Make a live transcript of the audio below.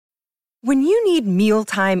When you need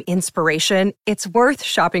mealtime inspiration, it's worth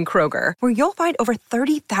shopping Kroger, where you'll find over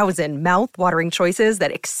 30,000 mouth-watering choices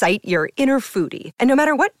that excite your inner foodie. And no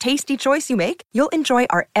matter what tasty choice you make, you'll enjoy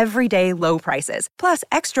our everyday low prices, plus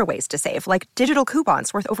extra ways to save, like digital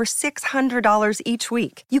coupons worth over $600 each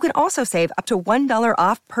week. You can also save up to $1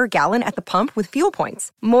 off per gallon at the pump with fuel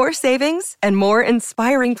points. More savings and more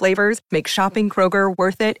inspiring flavors make shopping Kroger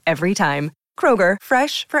worth it every time. Kroger,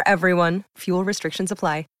 fresh for everyone. Fuel restrictions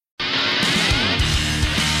apply.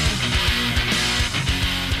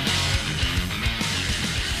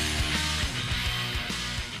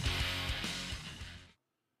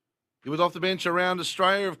 He was off the bench around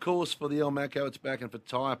Australia, of course, for the El Maco. It's back in for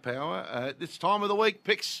Tyre Power. This time of the week,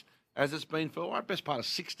 picks, as it's been for the best part of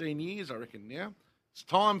 16 years, I reckon now. It's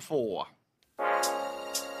time for...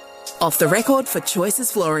 Off the record for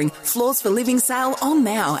Choices Flooring. Floors for living sale on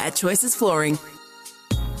now at Choices Flooring.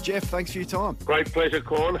 Jeff, thanks for your time. Great pleasure,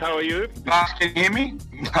 Corn. How are you? Bucks, can you hear me?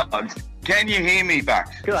 Can you hear me,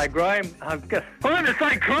 Bucks? G'day, Graham. I'm going to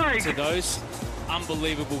say Craig. To those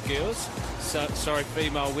unbelievable girls,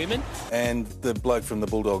 female women. And the bloke from the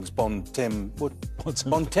Bulldogs,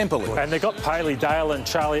 Bontempelli. And they've got Paley Dale and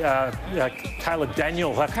Kayla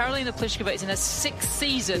Daniel. Carolina Pliskova is in her 6th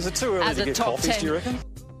season Is it too early as to a get top coffees, 10. do you reckon?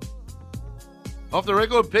 Off the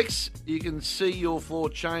record picks, you can see your floor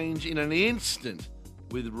change in an instant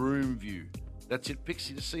with Room View. That's it, picks.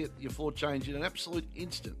 You just see it, your floor change in an absolute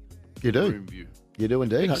instant. You do. Room View. You do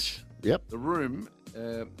indeed, Picks, Hutch. Yep. The room,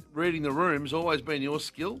 reading the room's always been your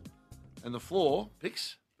skill, and the floor,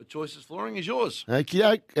 picks, for Choices Flooring is yours.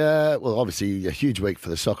 Okey-doke. Well, obviously a huge week for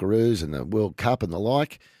the Socceroos and the World Cup and the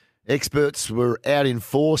like. Experts were out in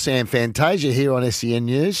force. Sam Fantasia here on SEN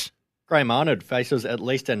News. Graham Arnold faces at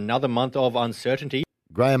least another month of uncertainty.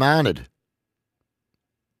 Graham Arnold.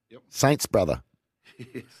 Yep. Saints brother.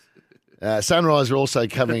 Sunrise are also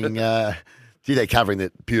covering... they're covering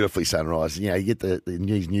it beautifully, Sunrise. You know, you get the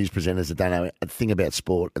news presenters that don't know a thing about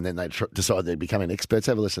sport and then they decide they're becoming experts.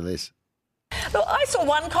 Have a listen to this. Look, I saw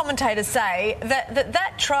one commentator say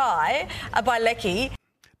that try by Lecky...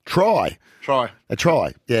 Try. A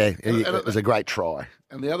try, yeah. It was a great try.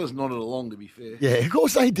 And the others nodded along, to be fair. Yeah, of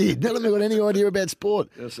course they did. None of them got any idea about sport.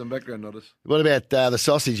 There's some background nodders. What about the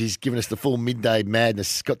sausage? He's given us the full midday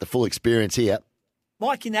madness. He's got the full experience here.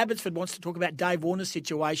 Mike in Abbotsford wants to talk about Dave Warner's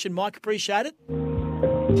situation. Mike, appreciate it.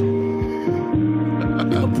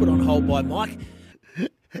 Got put on hold by Mike.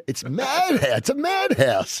 It's madhouse. It's a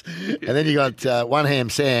madhouse. And then you got One Ham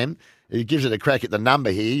Sam, who gives it a crack at the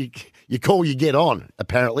number here. You call, you get on,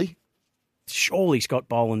 apparently. Surely Scott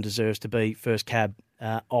Boland deserves to be first cab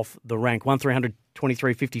off the rank. 1300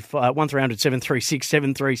 2355, 1300 736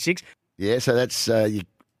 736. Yeah, so that's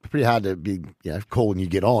pretty hard to be calling you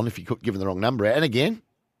get on if you're given the wrong number out. And again?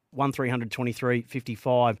 1300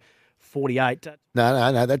 2355 48.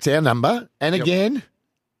 No, that's our number. And again?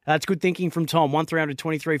 That's good thinking from Tom. 1300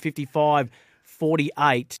 2355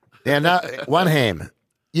 48. Now, no, One Ham.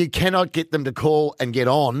 You cannot get them to call and get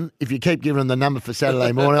on if you keep giving them the number for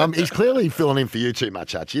Saturday morning. He's clearly filling in for you too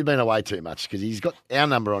much, Hutch. You've been away too much because he's got our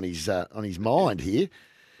number on his mind here.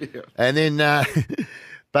 Yeah. And then,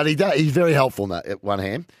 but he's very helpful at One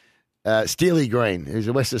Ham. Steely Green, who's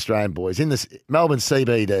a West Australian boy, is in the Melbourne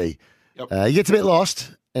CBD. Yep. He gets a bit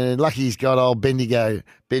lost, and lucky he's got old Bendigo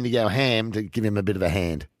Ham to give him a bit of a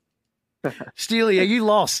hand. Steely, are you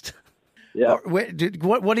lost? Yeah.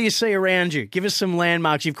 What do you see around you? Give us some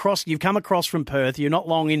landmarks. You've come across from Perth. You're not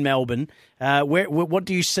long in Melbourne. What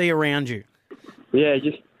do you see around you? Yeah,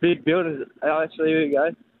 just big buildings. Actually, here we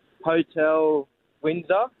go. Hotel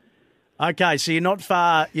Windsor. Okay, so you're not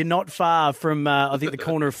far from I think the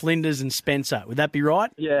corner of Flinders and Spencer. Would that be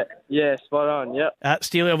right? Yeah, spot on. Yep.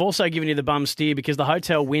 Steely, I've also given you the bum steer because the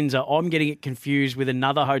Hotel Windsor, I'm getting it confused with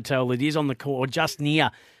another hotel that is on the corner, just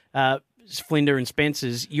near Flinders and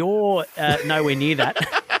Spencer's. You're nowhere near that.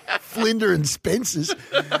 Flinders and Spencer's?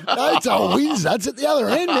 No, it's old Windsor. It's at the other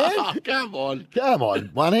end, man. Oh, come on. Come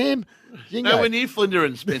on, One Ham. Nowhere near Flinders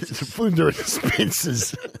and Spencer's. Flinders and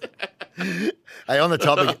Spencer's. Hey, on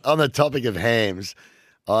the topic of hams,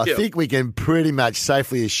 I think we can pretty much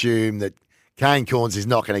safely assume that Kane Corns is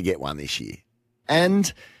not going to get one this year.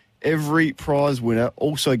 And every prize winner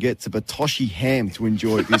also gets a Batoshi ham to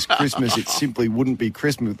enjoy this Christmas. It simply wouldn't be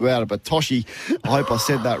Christmas without a Batoshi. I hope I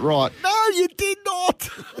said that right. No, you did not.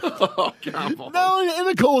 Oh, come on. No one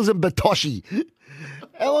ever calls him Batoshi.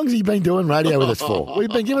 How long has he been doing radio with us for? We've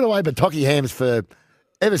been giving away Batoshi hams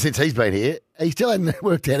ever since he's been here. He still hasn't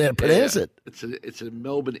worked out how to pronounce it. It's a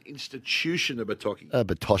Melbourne institution of Batoshi.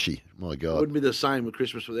 Batoshi, my God. It wouldn't be the same with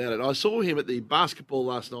Christmas without it. I saw him at the basketball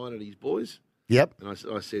last night at his boys. Yep. And I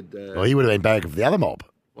said... well, he would have been back of the other mob.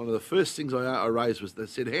 one of the first things I raised was they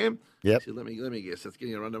said ham. Yep. He said, let me guess. That's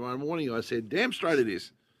getting a run tomorrow morning. I said, damn straight it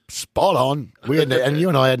is. Spot on. And you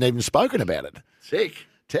and I hadn't even spoken about it.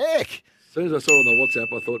 Tech. As soon as I saw it on the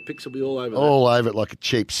WhatsApp, I thought Pix will be all over that. All over it like a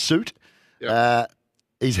cheap suit. Yep.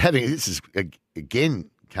 He's having, this is, again,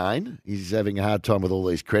 Kane, he's having a hard time with all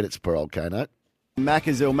these credits, poor old Kano.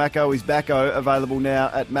 Macca's El Macco is backo, available now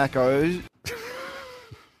at Macco's.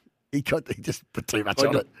 He just put too much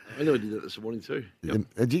on it. I know I did that this morning too. Yep.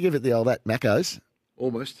 Did you give it the old at Macco's?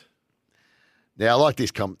 Almost. Now, I like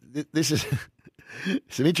this. This is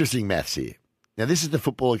some interesting maths here. Now, this is the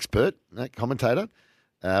football expert, commentator.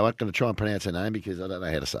 I'm not going to try and pronounce her name because I don't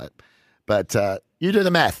know how to say it. But you do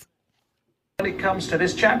the math. When it comes to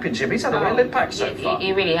this championship, he's had a real impact so far.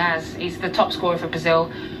 He really has. He's the top scorer for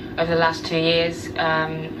Brazil over the last 2 years. He's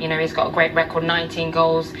got a great record, 19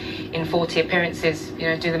 goals in 40 appearances.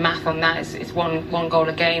 Do the math on that. It's one goal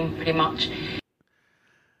a game, pretty much.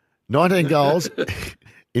 19 goals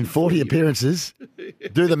in 40 appearances.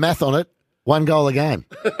 Do the math on it. 1 goal a game.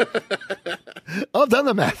 I've done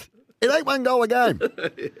the math. It ain't 1 goal a game.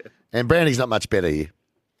 And Brownie's not much better here.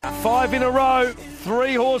 5 in a row,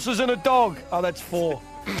 3 horses and a dog. Oh, that's 4.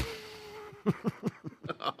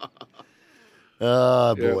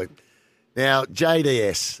 Oh, boy. Now,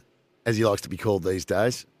 JDS, as he likes to be called these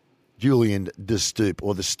days, Julian De Stoop,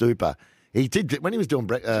 or the Stooper. He did, when he was doing...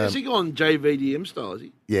 has he gone JVDM style, is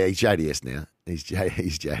he? Yeah, he's JDS now. He's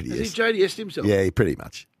JDS. Has he JDS'd himself? Yeah, pretty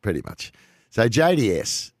much. So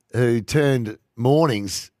JDS, who turned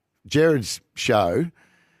mornings, Jared's show,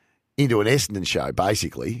 into an Essendon show,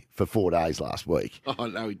 basically, for 4 days last week. Oh,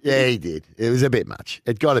 no, he did. Yeah, he did. It was a bit much.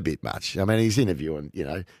 It got a bit much. I mean, he's interviewing,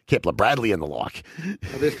 Kepler Bradley and the like.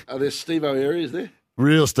 Are there Steve-O areas there?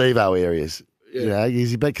 Real Steve-O areas. Yeah.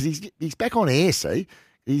 Because he's back on air, see?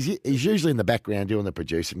 He's usually in the background doing the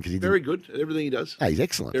producing. Because Very good at everything he does. He's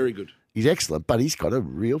excellent. Very good. He's excellent, but he's got a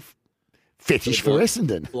real fetish for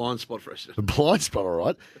Essendon. Blind spot for Essendon. A blind spot, all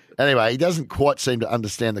right. Anyway, he doesn't quite seem to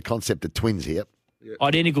understand the concept of twins here. Yeah.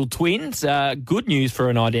 Identical twins. Good news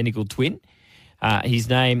for an identical twin. His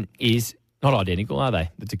name is not identical, are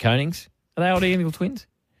they? The De Konings. Are they identical twins?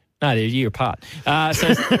 No, they're a year apart. I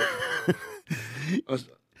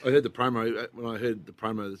heard the promo when I heard the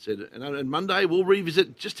promo that said, and Monday we'll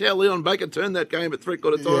revisit just how Leon Baker turned that game at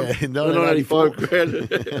 3/4 time. Yeah,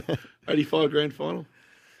 the 85 grand final.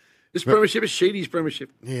 This premiership is Sheedy's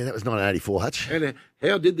premiership. Yeah, that was 1984, Hutch. And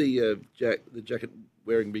how did the jacket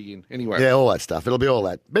wearing begin? Anyway. Yeah, all that stuff. It'll be all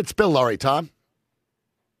that. It's Bill Laurie time.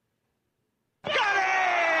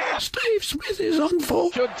 Got it! Steve Smith is on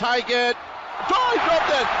for. Should take it. Try, dropped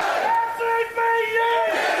it.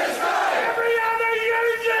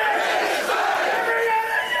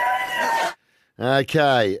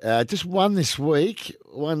 Okay, just one this week,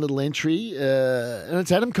 one little entry, and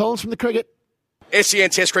it's Adam Collins from the cricket. SEN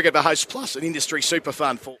Test Cricket the host, plus an industry super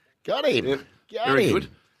fund for. Got him. Yep. Got Very him. good.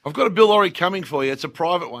 I've got a Bill Laurie coming for you. It's a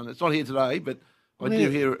private one. It's not here today, but I do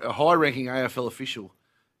hear a high-ranking AFL official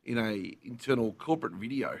in a internal corporate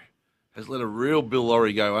video has let a real Bill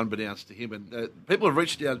Laurie go unbeknownst to him. And people have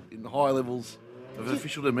reached out in the high levels of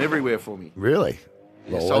officialdom everywhere for me. Really?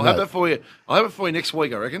 Yeah, so I'll have that for you. I'll have it for you next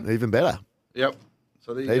week, I reckon. Even better. Yep.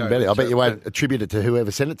 So there you Even go. better. I bet you won't attribute it to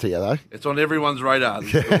whoever sent it to you, though. It's on everyone's radar.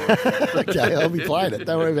 Okay, I'll be playing it.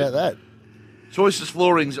 Don't worry about that. Choices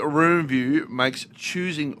Flooring's Room View makes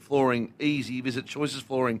choosing flooring easy. Visit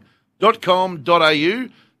choicesflooring.com.au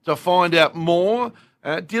to find out more.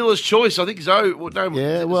 Dealer's choice, I think, Zoe.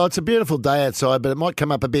 Yeah, well, it's a beautiful day outside, but it might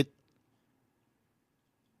come up a bit.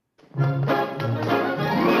 I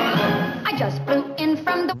just flew in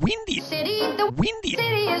from the windy city. The windy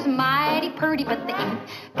city is mighty pretty, but they ain't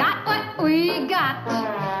got what we got.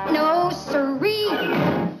 No siree.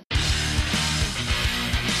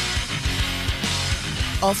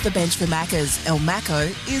 Off the bench for Macca's, El Macco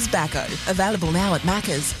is backo. Available now at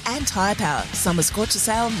Macca's and Tyre Power. Summer Scorcher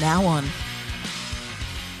sale now on.